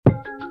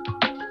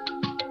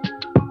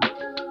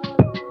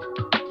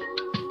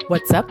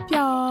What's up,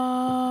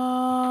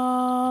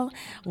 y'all?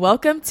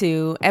 Welcome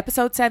to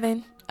episode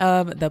 7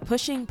 of the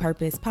Pushing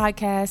Purpose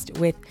podcast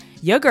with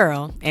your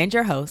girl and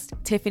your host,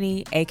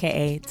 Tiffany,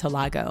 aka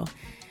Talago.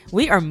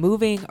 We are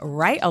moving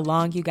right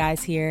along, you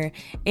guys, here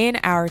in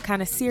our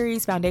kind of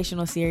series,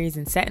 foundational series,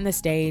 and setting the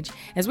stage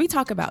as we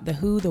talk about the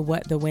who, the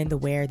what, the when, the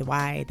where, the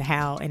why, the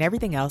how, and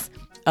everything else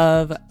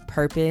of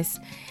purpose.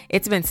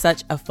 It's been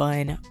such a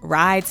fun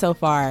ride so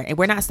far, and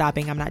we're not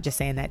stopping. I'm not just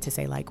saying that to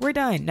say like we're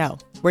done. No,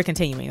 we're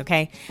continuing,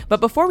 okay? But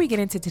before we get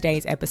into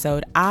today's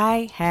episode,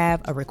 I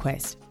have a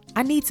request.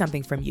 I need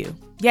something from you.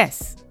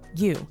 Yes,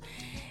 you.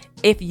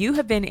 If you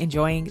have been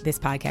enjoying this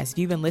podcast, if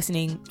you've been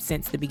listening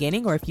since the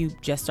beginning, or if you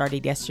just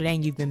started yesterday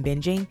and you've been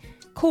binging,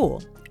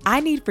 cool. I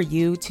need for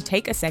you to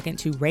take a second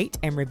to rate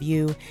and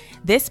review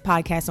this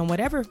podcast on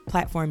whatever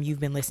platform you've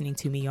been listening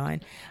to me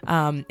on.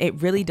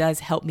 It really does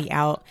help me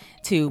out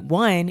to,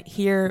 one,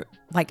 hear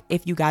like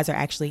if you guys are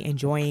actually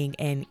enjoying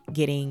and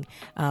getting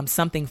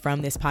something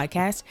from this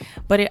podcast,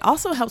 but it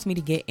also helps me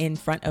to get in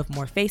front of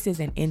more faces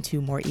and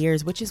into more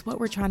ears, which is what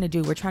we're trying to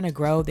do. We're trying to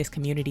grow this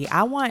community.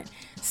 I want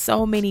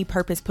so many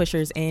purpose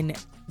pushers in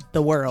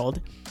the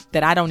world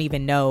that I don't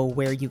even know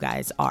where you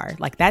guys are.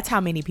 Like, that's how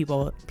many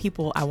people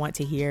I want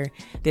to hear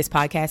this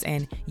podcast,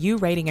 and you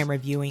rating and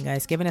reviewing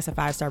us, giving us a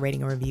 5-star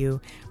rating and review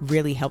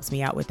really helps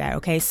me out with that.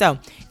 Okay. So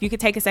if you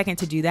could take a second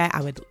to do that,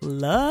 I would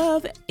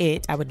love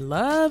it. I would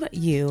love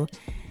you.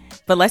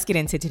 But let's get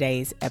into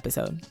today's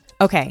episode.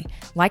 Okay,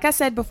 like I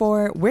said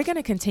before, we're going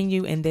to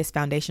continue in this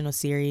foundational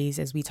series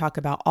as we talk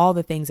about all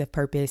the things of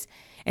purpose.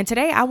 And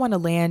today I want to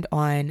land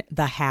on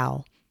the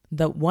how,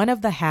 one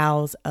of the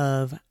hows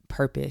of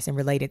purpose and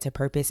related to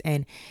purpose.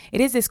 And it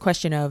is this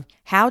question of,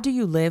 how do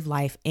you live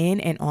life in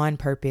and on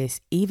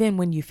purpose, even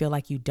when you feel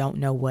like you don't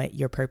know what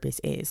your purpose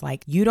is?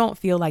 Like, you don't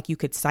feel like you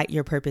could cite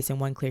your purpose in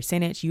one clear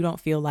sentence. You don't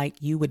feel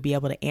like you would be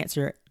able to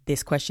answer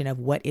this question of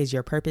what is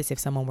your purpose if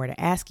someone were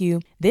to ask you.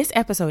 This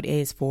episode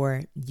is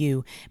for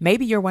you.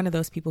 Maybe you're one of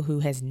those people who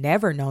has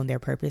never known their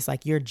purpose,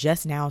 like you're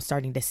just now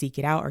starting to seek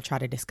it out or try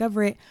to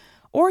discover it.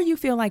 Or you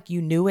feel like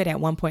you knew it at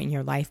one point in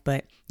your life,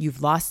 but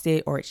you've lost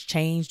it, or it's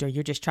changed, or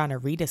you're just trying to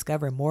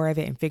rediscover more of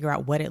it and figure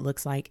out what it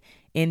looks like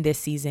in this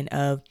season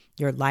of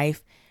your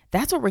life.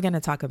 That's what we're going to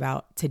talk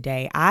about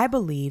today. I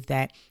believe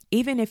that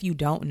even if you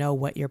don't know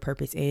what your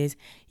purpose is,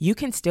 you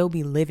can still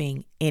be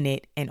living in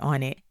it and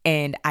on it.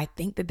 And I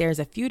think that there's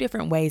a few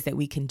different ways that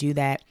we can do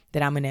that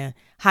I'm going to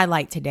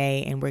highlight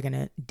today, and we're going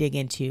to dig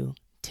into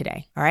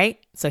today. All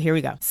right. So here we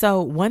go.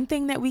 So one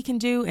thing that we can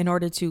do in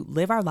order to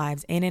live our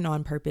lives in and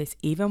on purpose,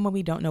 even when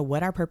we don't know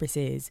what our purpose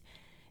is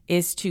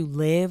to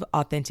live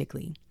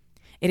authentically.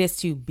 It is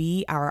to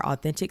be our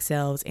authentic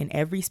selves in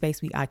every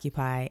space we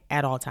occupy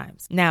at all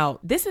times. Now,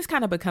 this has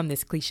kind of become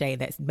this cliche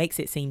that makes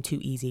it seem too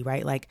easy,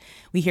 right? Like,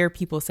 we hear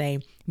people say,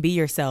 be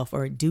yourself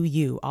or do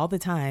you all the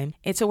time.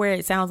 It's to where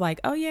it sounds like,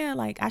 oh yeah,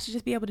 like I should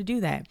just be able to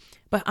do that.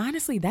 But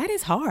honestly, that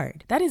is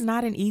hard. That is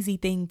not an easy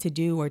thing to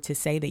do or to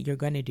say that you're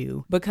going to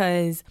do,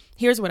 because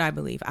here's what I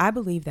believe. I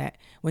believe that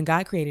when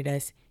God created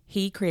us,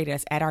 He created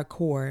us at our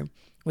core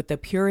with the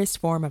purest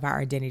form of our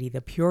identity, the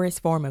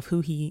purest form of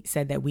who He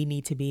said that we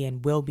need to be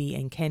and will be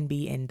and can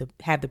be and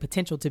have the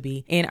potential to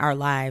be in our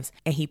lives.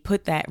 And He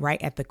put that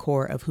right at the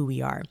core of who we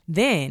are.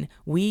 Then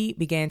we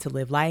began to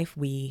live life.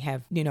 We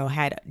have,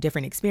 had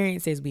different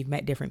experiences. We've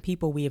met different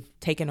people. We have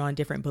taken on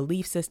different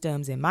belief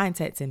systems and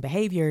mindsets and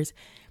behaviors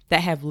that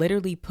have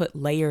literally put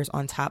layers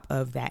on top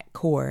of that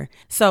core.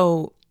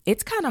 So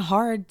it's kind of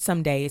hard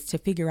some days to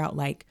figure out,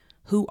 like,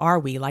 who are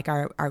we? Like,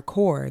 our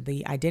core,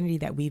 the identity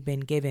that we've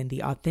been given,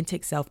 the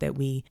authentic self that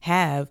we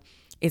have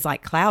is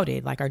like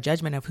clouded. Like, our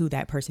judgment of who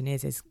that person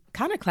is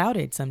kind of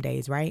clouded some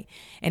days, right?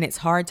 And it's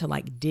hard to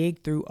like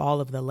dig through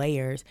all of the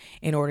layers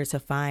in order to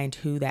find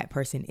who that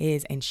person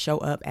is and show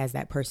up as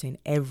that person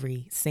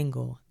every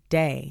single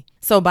day.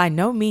 So by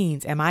no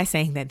means am I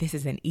saying that this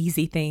is an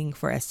easy thing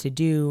for us to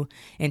do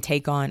and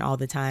take on all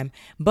the time.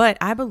 But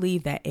I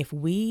believe that if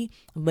we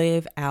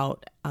live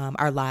out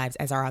our lives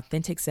as our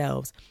authentic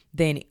selves,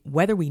 then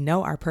whether we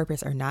know our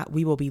purpose or not,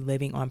 we will be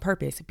living on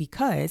purpose,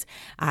 because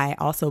I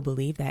also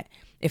believe that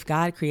if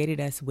God created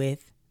us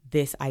with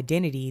this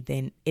identity,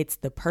 then it's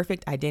the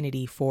perfect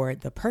identity for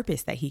the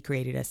purpose that He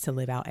created us to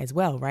live out as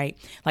well, right?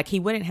 Like, He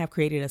wouldn't have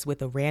created us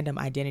with a random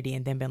identity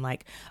and then been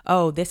like,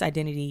 oh, this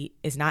identity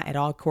is not at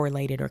all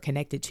correlated or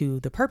connected to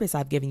the purpose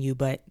I've given you,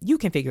 but you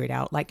can figure it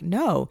out. Like,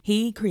 no,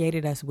 He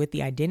created us with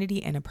the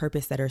identity and a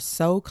purpose that are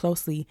so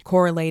closely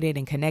correlated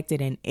and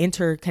connected and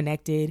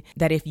interconnected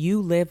that if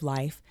you live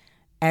life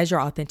as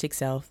your authentic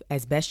self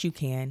as best you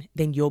can,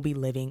 then you'll be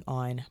living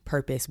on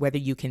purpose, whether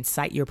you can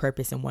cite your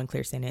purpose in one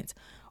clear sentence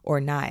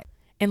or not.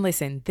 And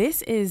listen,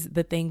 this is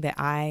the thing that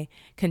I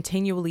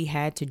continually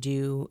had to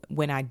do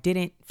when I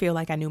didn't feel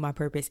like I knew my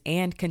purpose,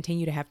 and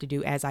continue to have to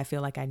do as I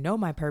feel like I know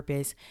my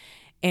purpose.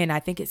 And I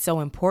think it's so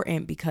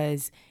important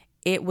because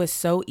it was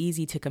so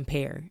easy to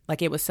compare.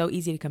 Like, it was so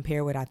easy to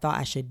compare what I thought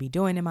I should be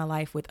doing in my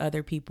life with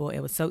other people. It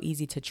was so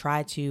easy to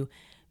try to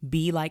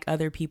be like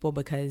other people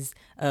because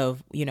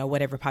of,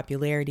 whatever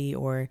popularity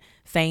or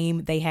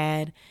fame they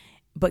had.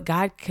 But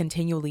God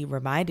continually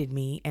reminded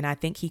me, and I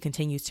think he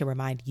continues to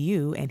remind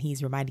you, and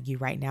he's reminding you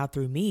right now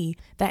through me,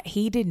 that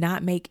he did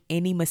not make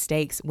any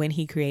mistakes when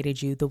he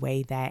created you the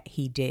way that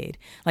he did.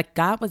 Like,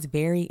 God was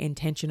very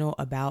intentional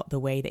about the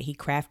way that he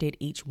crafted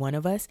each one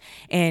of us.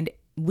 And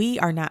we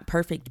are not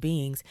perfect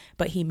beings,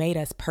 but he made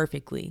us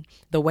perfectly.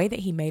 The way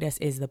that he made us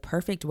is the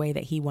perfect way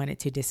that he wanted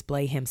to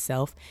display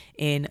himself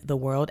in the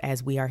world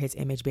as we are his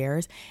image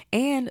bearers.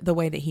 And the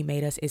way that he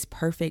made us is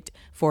perfect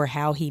for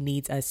how he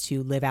needs us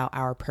to live out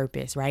our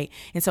purpose, right?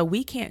 And so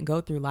we can't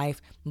go through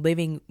life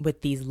living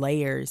with these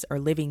layers or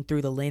living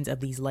through the lens of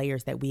these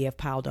layers that we have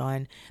piled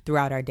on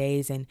throughout our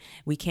days. And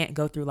we can't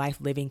go through life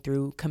living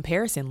through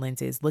comparison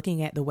lenses,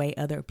 looking at the way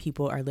other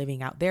people are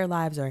living out their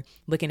lives or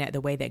looking at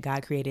the way that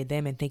God created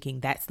them and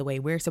thinking that's the way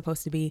we're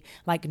supposed to be.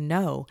 Like,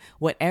 no,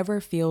 whatever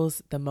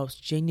feels the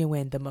most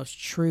genuine, the most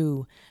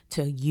true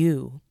to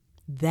you,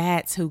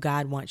 that's who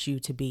God wants you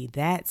to be.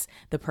 That's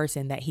the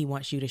person that he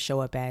wants you to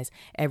show up as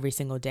every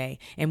single day.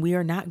 And we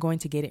are not going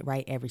to get it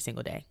right every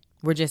single day.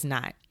 We're just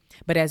not.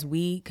 But as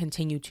we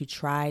continue to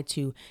try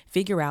to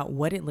figure out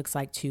what it looks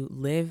like to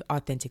live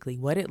authentically,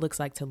 what it looks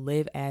like to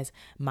live as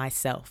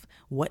myself,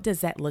 what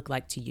does that look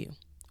like to you?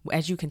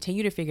 As you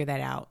continue to figure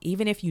that out,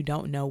 even if you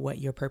don't know what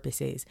your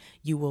purpose is,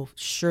 you will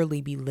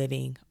surely be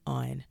living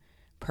on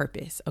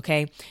purpose.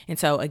 Okay. And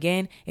so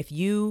again, if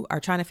you are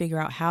trying to figure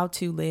out how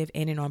to live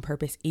in and on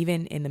purpose,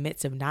 even in the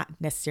midst of not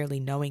necessarily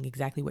knowing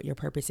exactly what your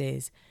purpose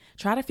is,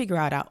 try to figure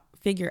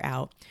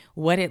out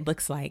what it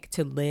looks like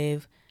to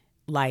live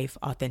life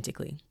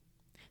authentically,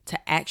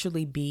 to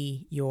actually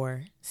be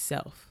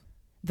yourself.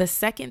 The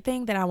second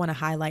thing that I want to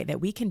highlight that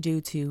we can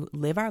do to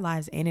live our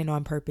lives in and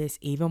on purpose,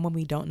 even when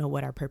we don't know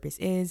what our purpose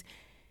is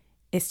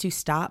to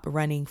stop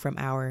running from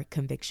our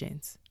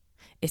convictions.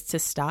 It's to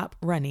stop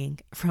running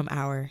from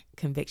our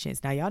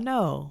convictions. Now, y'all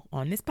know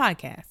on this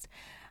podcast,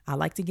 I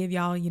like to give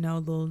y'all, a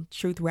little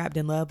truth wrapped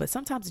in love, but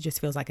sometimes it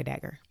just feels like a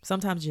dagger.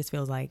 Sometimes it just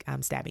feels like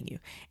I'm stabbing you.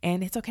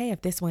 And it's okay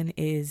if this one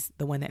is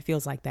the one that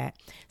feels like that.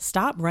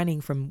 Stop running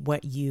from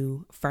what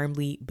you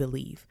firmly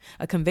believe.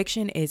 A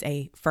conviction is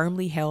a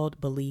firmly held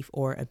belief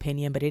or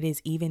opinion, but it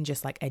is even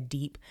just like a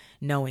deep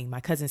knowing. My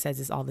cousin says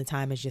this all the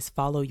time, is just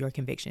follow your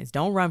convictions.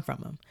 Don't run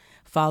from them.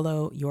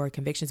 Follow your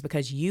convictions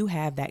because you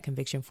have that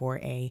conviction for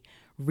a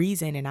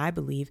reason. And I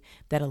believe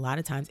that a lot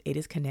of times it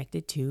is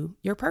connected to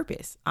your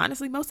purpose.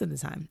 Honestly, most of the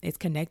time it's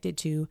connected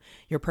to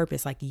your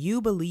purpose. Like, you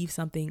believe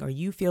something or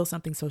you feel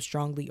something so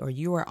strongly, or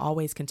you are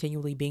always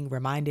continually being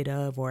reminded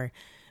of or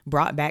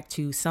brought back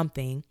to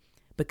something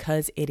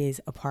because it is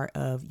a part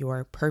of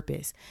your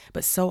purpose.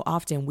 But so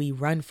often we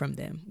run from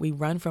them. We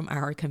run from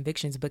our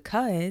convictions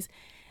because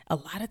a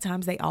lot of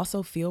times they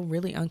also feel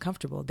really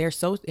uncomfortable.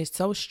 It's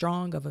so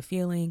strong of a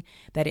feeling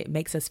that it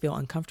makes us feel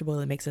uncomfortable.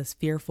 It makes us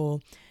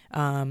fearful.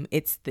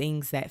 It's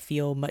things that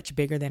feel much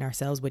bigger than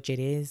ourselves, which it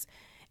is.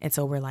 And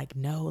so we're like,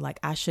 no, like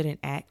I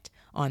shouldn't act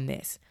on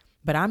this.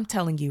 But I'm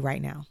telling you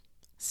right now,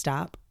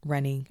 stop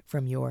running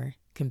from your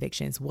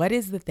convictions. What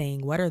is the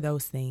thing? What are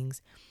those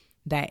things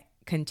that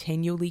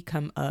continually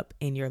come up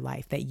in your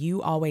life that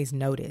you always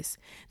notice,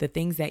 the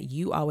things that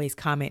you always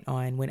comment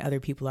on when other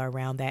people are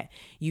around, that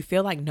you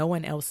feel like no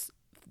one else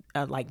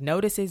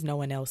notices, no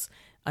one else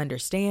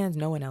understands,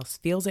 no one else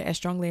feels it as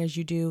strongly as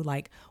you do?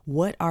 Like,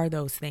 what are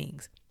those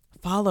things?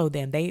 Follow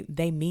them.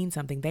 They mean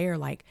something. They are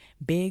like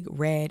big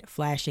red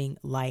flashing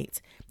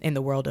lights in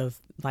the world of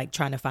like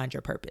trying to find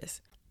your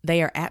purpose.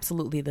 They are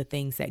absolutely the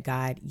things that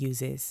God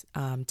uses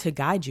to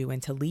guide you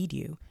and to lead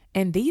you.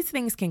 And these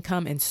things can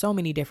come in so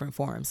many different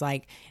forms.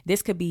 Like,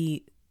 this could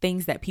be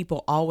things that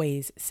people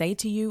always say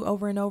to you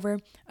over and over.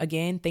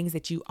 Again, things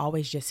that you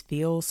always just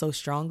feel so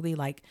strongly.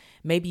 Like,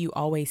 maybe you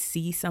always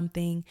see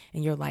something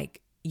and you're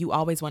like, you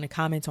always want to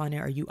comment on it,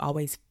 or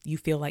you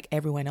feel like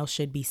everyone else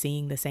should be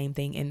seeing the same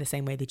thing in the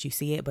same way that you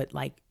see it, but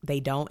like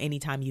they don't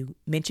anytime you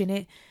mention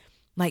it.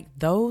 Like,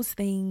 those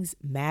things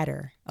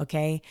matter.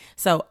 Okay.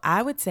 So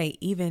I would say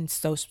even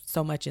so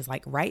much as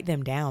like write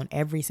them down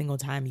every single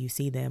time you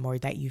see them, or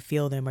that you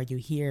feel them, or you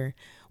hear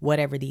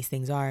whatever these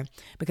things are,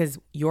 because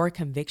your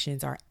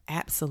convictions are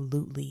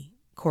absolutely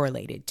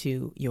correlated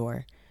to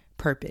your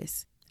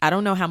purpose. I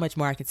don't know how much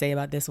more I could say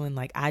about this one.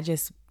 Like, I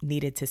just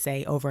needed to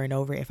say over and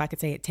over. If I could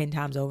say it 10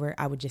 times over,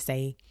 I would just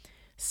say,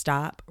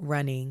 stop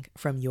running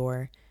from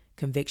your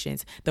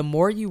convictions. The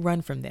more you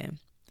run from them,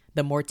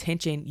 the more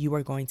tension you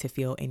are going to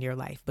feel in your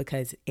life,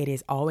 because it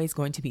is always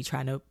going to be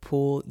trying to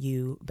pull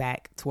you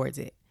back towards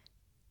it.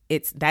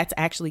 That's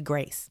actually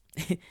grace.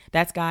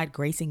 That's God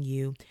gracing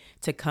you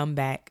to come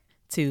back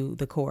to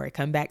the core,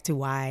 come back to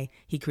why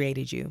he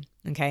created you.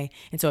 Okay.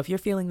 And so if you're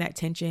feeling that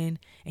tension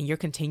and you're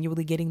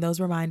continually getting those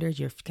reminders,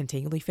 you're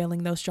continually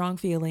feeling those strong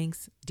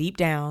feelings deep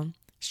down,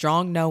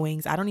 strong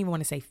knowings. I don't even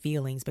want to say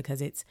feelings,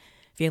 because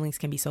feelings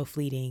can be so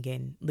fleeting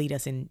and lead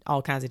us in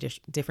all kinds of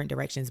different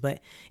directions, but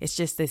it's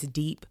just this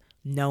deep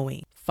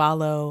knowing.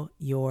 Follow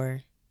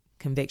your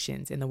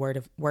convictions. In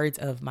the words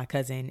of my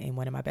cousin and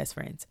one of my best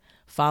friends,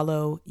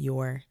 follow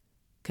your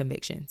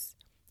convictions.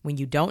 When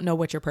you don't know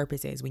what your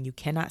purpose is, when you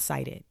cannot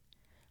cite it,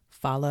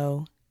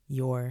 follow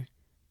your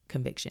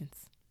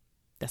convictions.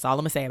 That's all I'm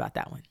going to say about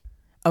that one.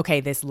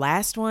 Okay, this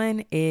last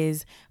one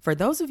is for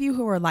those of you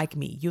who are like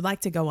me. You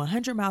like to go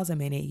 100 miles a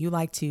minute. You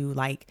like to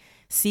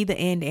see the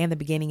end and the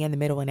beginning and the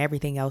middle and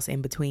everything else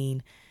in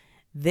between.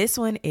 This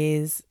one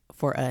is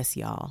for us,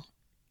 y'all.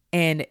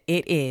 And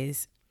it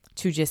is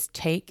to just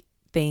take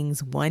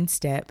things one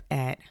step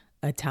at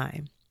a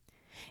time.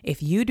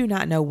 If you do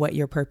not know what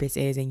your purpose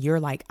is and you're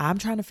like, I'm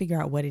trying to figure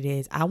out what it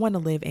is, I want to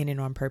live in and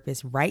on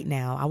purpose right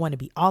now. I want to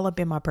be all up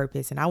in my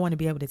purpose and I want to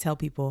be able to tell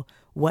people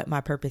what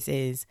my purpose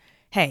is.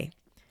 Hey,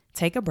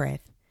 take a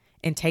breath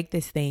and take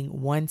this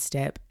thing one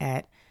step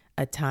at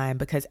a time,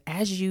 because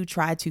as you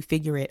try to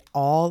figure it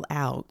all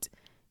out,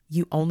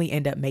 you only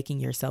end up making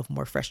yourself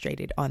more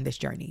frustrated on this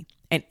journey.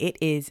 And it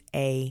is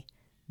a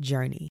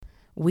journey.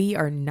 We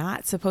are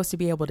not supposed to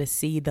be able to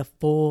see the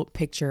full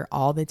picture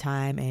all the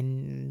time,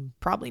 and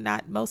probably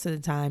not most of the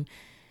time,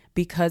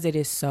 because it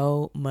is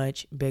so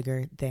much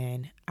bigger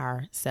than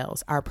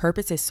ourselves. Our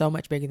purpose is so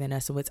much bigger than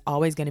us. So it's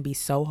always going to be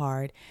so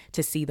hard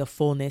to see the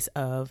fullness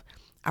of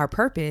our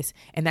purpose.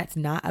 And that's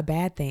not a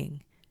bad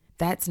thing.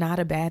 That's not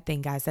a bad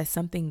thing, guys. That's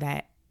something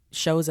that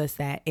shows us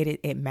that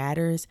it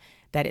matters,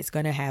 that it's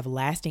going to have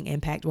lasting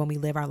impact when we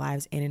live our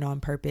lives in and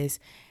on purpose,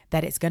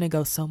 that it's going to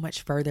go so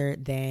much further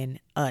than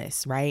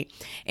us, right?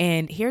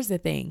 And here's the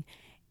thing.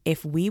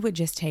 If we would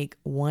just take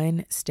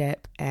one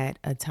step at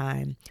a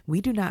time, we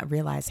do not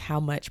realize how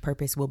much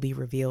purpose will be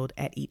revealed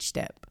at each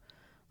step.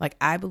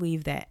 I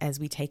believe that as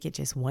we take it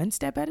just one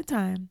step at a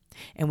time,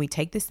 and we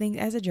take this thing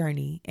as a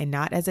journey and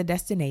not as a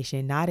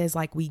destination, not as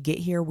we get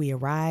here, we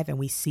arrive and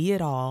we see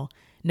it all.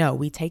 No,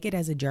 we take it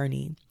as a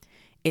journey.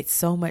 It's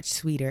so much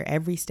sweeter.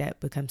 Every step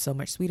becomes so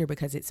much sweeter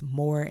because it's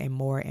more and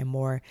more and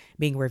more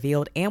being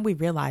revealed. And we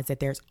realize that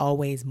there's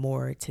always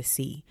more to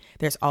see.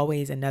 There's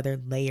always another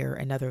layer,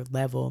 another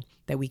level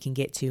that we can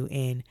get to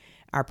in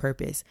our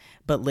purpose.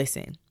 But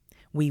listen,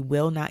 we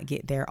will not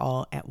get there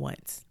all at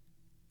once.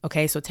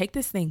 Okay, so take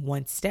this thing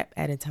one step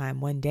at a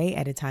time, one day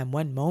at a time,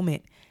 one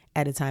moment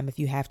at a time if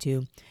you have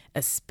to,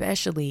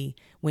 especially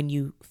when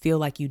you feel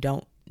like you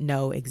don't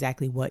know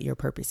exactly what your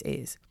purpose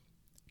is.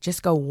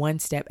 Just go one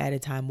step at a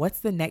time.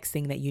 What's the next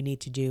thing that you need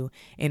to do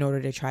in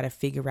order to try to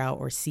figure out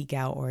or seek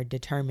out or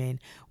determine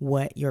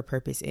what your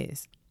purpose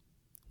is?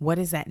 What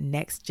is that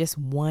next? Just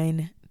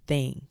one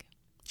thing.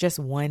 Just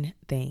one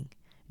thing.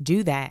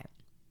 Do that.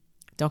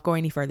 Don't go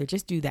any further.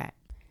 Just do that.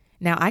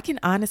 Now, I can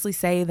honestly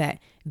say that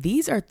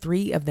these are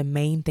 3 of the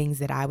main things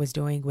that I was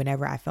doing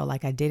whenever I felt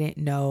like I didn't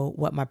know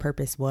what my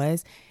purpose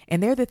was.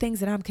 And they're the things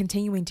that I'm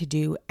continuing to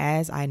do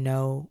as I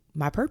know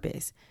my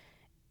purpose.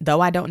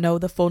 Though I don't know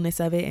the fullness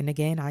of it. And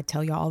again, I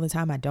tell y'all all the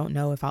time, I don't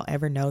know if I'll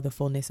ever know the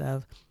fullness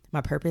of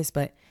my purpose.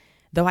 But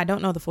though I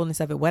don't know the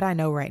fullness of it, what I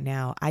know right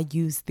now, I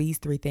use these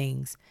 3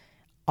 things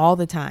all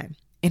the time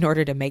in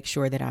order to make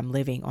sure that I'm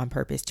living on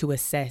purpose, to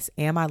assess,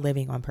 am I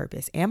living on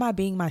purpose? Am I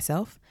being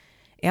myself?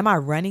 Am I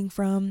running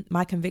from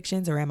my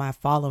convictions or am I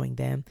following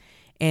them?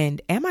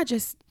 And am I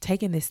just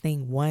taking this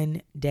thing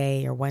one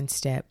day or one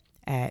step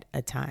at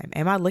a time?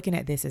 Am I looking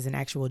at this as an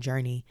actual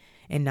journey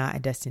and not a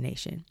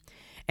destination?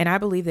 And I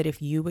believe that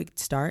if you would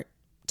start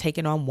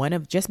taking on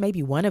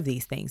maybe one of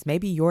these things,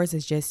 maybe yours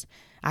is just,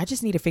 I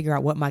just need to figure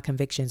out what my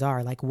convictions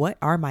are. What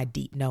are my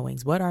deep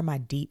knowings? What are my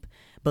deep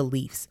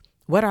beliefs?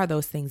 What are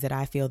those things that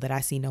I feel that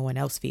I see no one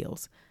else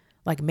feels?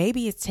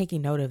 Maybe it's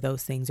taking note of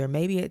those things, or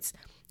maybe it's,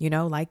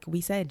 like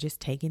we said, just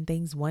taking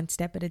things one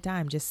step at a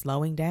time, just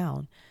slowing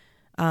down.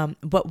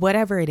 But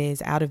whatever it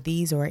is out of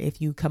these, or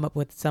if you come up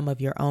with some of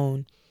your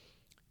own,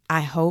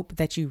 I hope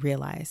that you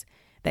realize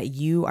that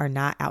you are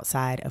not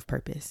outside of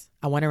purpose.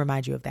 I want to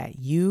remind you of that.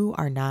 You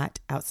are not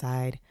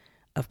outside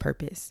of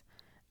purpose.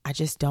 I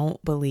just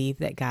don't believe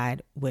that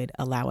God would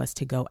allow us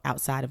to go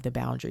outside of the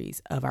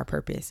boundaries of our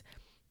purpose,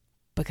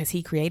 because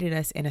he created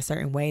us in a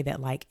certain way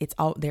that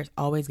there's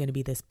always going to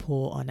be this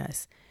pull on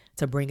us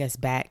to bring us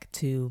back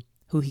to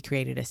who he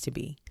created us to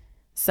be.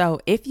 So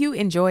if you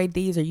enjoyed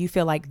these, or you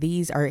feel like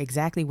these are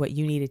exactly what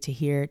you needed to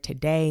hear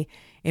today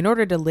in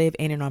order to live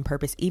in and on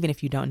purpose, even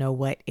if you don't know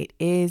what it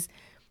is,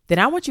 then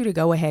I want you to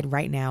go ahead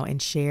right now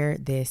and share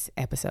this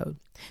episode.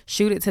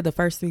 Shoot it to the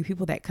first 3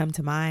 people that come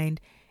to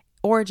mind,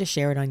 or just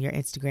share it on your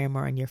Instagram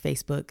or on your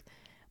Facebook.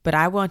 But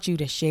I want you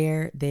to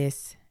share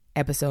this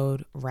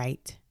episode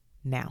right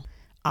now.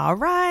 All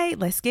right,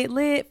 let's get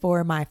lit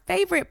for my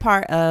favorite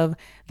part of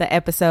the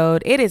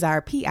episode. It is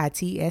our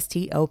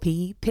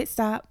PITSTOP, pit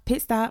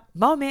stop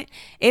moment.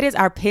 It is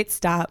our pit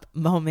stop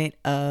moment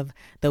of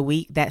the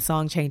week. That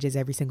song changes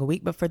every single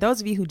week. But for those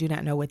of you who do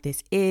not know what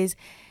this is,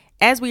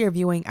 as we are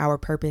viewing our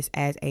purpose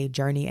as a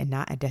journey and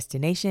not a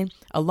destination,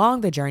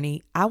 along the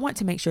journey, I want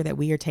to make sure that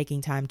we are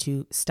taking time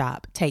to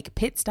stop, take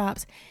pit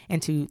stops,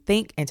 and to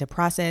think and to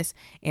process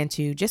and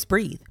to just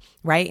breathe,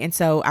 right? And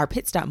so our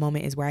pit stop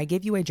moment is where I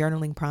give you a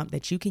journaling prompt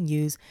that you can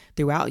use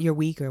throughout your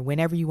week or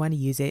whenever you want to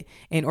use it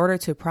in order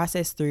to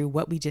process through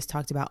what we just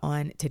talked about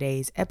on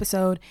today's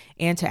episode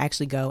and to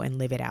actually go and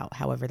live it out,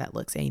 however that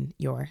looks in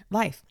your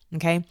life.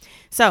 Okay.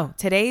 So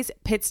today's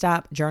pit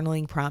stop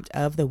journaling prompt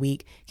of the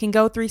week can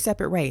go 3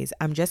 separate ways.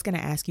 I'm just going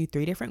to ask you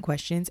 3 different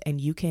questions, and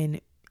you can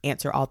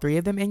answer all three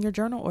of them in your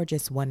journal, or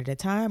just one at a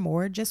time,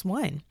 or just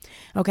one.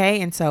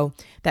 Okay. And so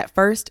that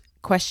first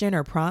question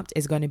or prompt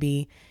is going to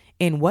be,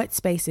 in what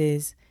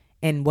spaces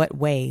and what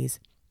ways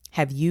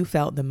have you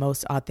felt the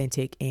most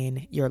authentic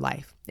in your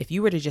life? If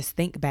you were to just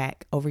think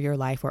back over your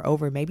life, or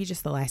over maybe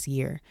just the last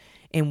year,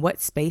 in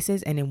what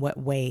spaces and in what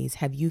ways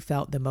have you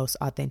felt the most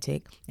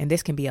authentic? And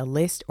this can be a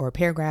list or a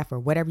paragraph or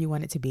whatever you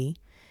want it to be.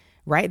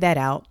 Write that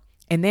out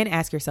and then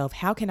ask yourself,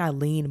 how can I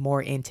lean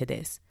more into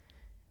this?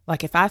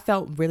 Like, if I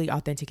felt really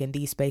authentic in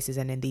these spaces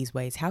and in these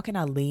ways, how can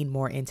I lean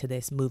more into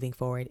this moving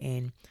forward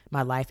in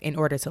my life in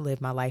order to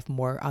live my life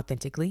more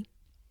authentically?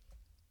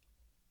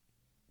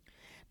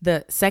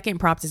 The second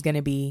prompt is going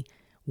to be,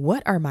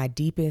 what are my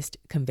deepest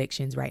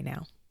convictions right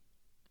now?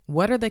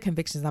 What are the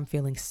convictions I'm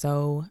feeling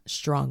so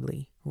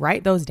strongly?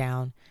 Write those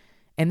down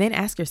and then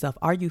ask yourself,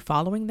 are you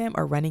following them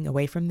or running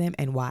away from them,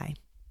 and why?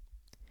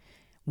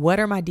 What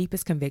are my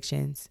deepest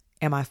convictions?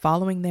 Am I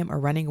following them or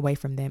running away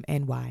from them,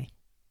 and why?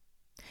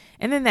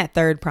 And then that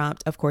third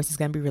prompt, of course, is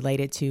going to be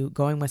related to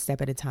going one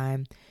step at a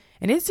time.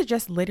 And it's to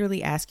just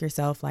literally ask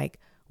yourself, like,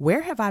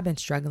 where have I been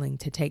struggling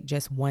to take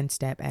just one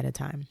step at a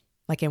time?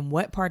 Like, in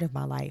what part of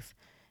my life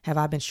have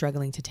I been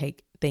struggling to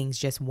take things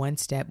just one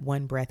step,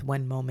 one breath,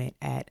 one moment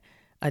at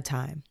a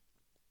time?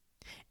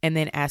 And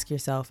then ask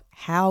yourself,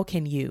 how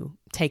can you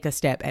take a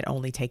step at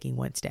only taking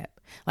one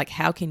step? Like,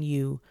 how can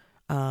you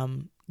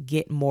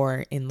get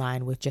more in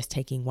line with just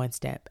taking one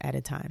step at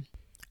a time?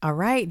 All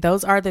right,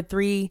 those are the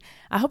three.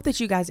 I hope that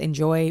you guys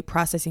enjoy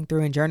processing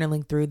through and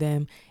journaling through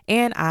them.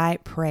 And I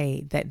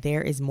pray that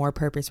there is more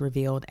purpose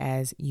revealed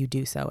as you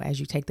do so, as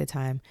you take the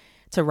time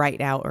to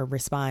write out or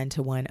respond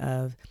to one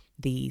of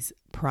these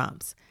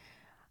prompts.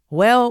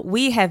 Well,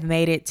 we have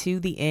made it to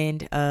the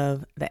end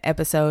of the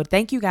episode.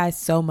 Thank you guys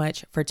so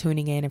much for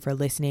tuning in and for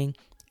listening.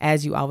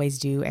 As you always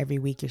do every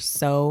week, you're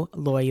so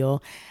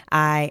loyal.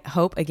 I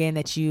hope again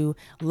that you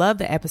love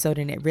the episode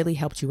and it really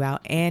helped you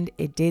out. And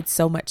it did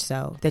so much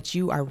so that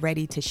you are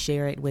ready to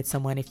share it with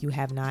someone if you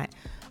have not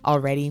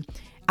already.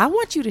 I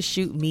want you to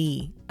shoot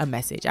me a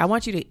message. I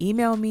want you to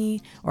email me,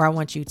 or I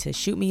want you to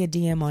shoot me a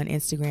DM on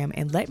Instagram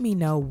and let me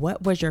know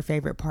what was your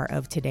favorite part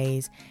of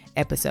today's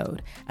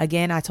episode.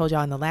 Again, I told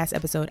y'all in the last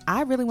episode,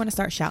 I really want to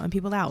start shouting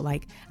people out.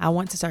 Like, I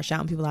want to start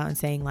shouting people out and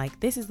saying,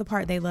 like, this is the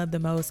part they love the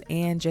most,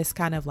 and just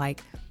kind of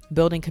like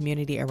building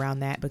community around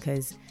that,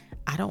 because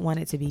I don't want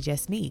it to be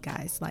just me,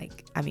 guys.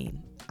 Like, I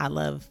mean, I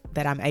love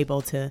that I'm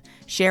able to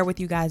share with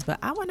you guys, but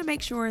I want to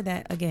make sure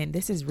that, again,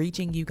 this is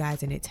reaching you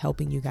guys and it's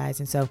helping you guys.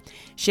 And so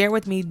share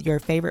with me your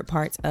favorite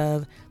parts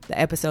of the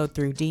episode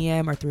through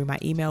DM or through my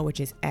email, which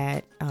is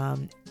at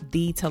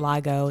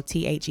thetilago,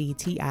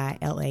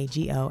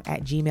 THETILAGO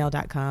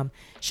 @gmail.com.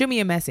 Shoot me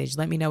a message.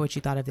 Let me know what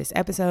you thought of this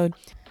episode.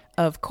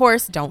 Of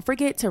course, don't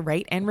forget to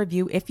rate and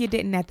review if you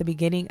didn't at the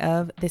beginning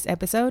of this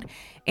episode.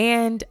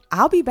 And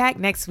I'll be back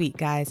next week,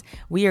 guys.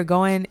 We are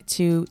going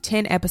to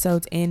 10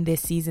 episodes in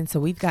this season, so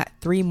we've got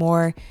 3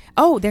 more.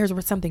 Oh, there's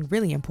something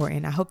really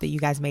important. I hope that you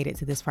guys made it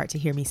to this part to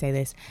hear me say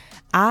this.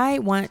 I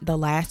want the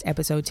last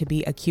episode to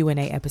be a Q&A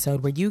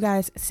episode where you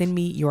guys send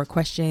me your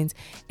questions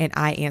and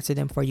I answer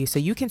them for you. So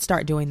you can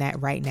start doing that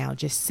right now.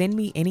 Just send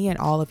me any and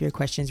all of your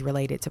questions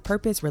related to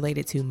purpose,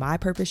 related to my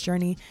purpose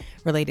journey,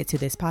 related to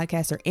this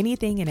podcast, or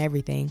anything and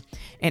everything,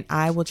 and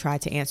I will try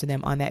to answer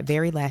them on that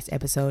very last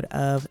episode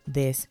of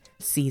this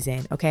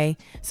season. Okay,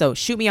 so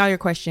shoot me all your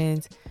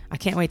questions. I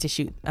can't wait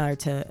to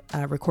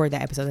record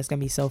that episode. That's gonna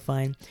be so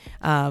fun.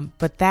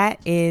 But that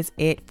is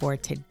it for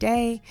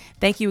today.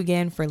 Thank you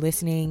again for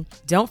listening.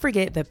 Don't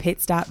forget the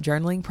pit stop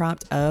journaling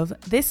prompt of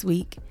this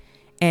week,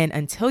 and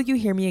until you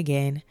hear me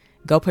again,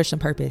 go push some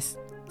purpose.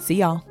 See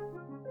y'all.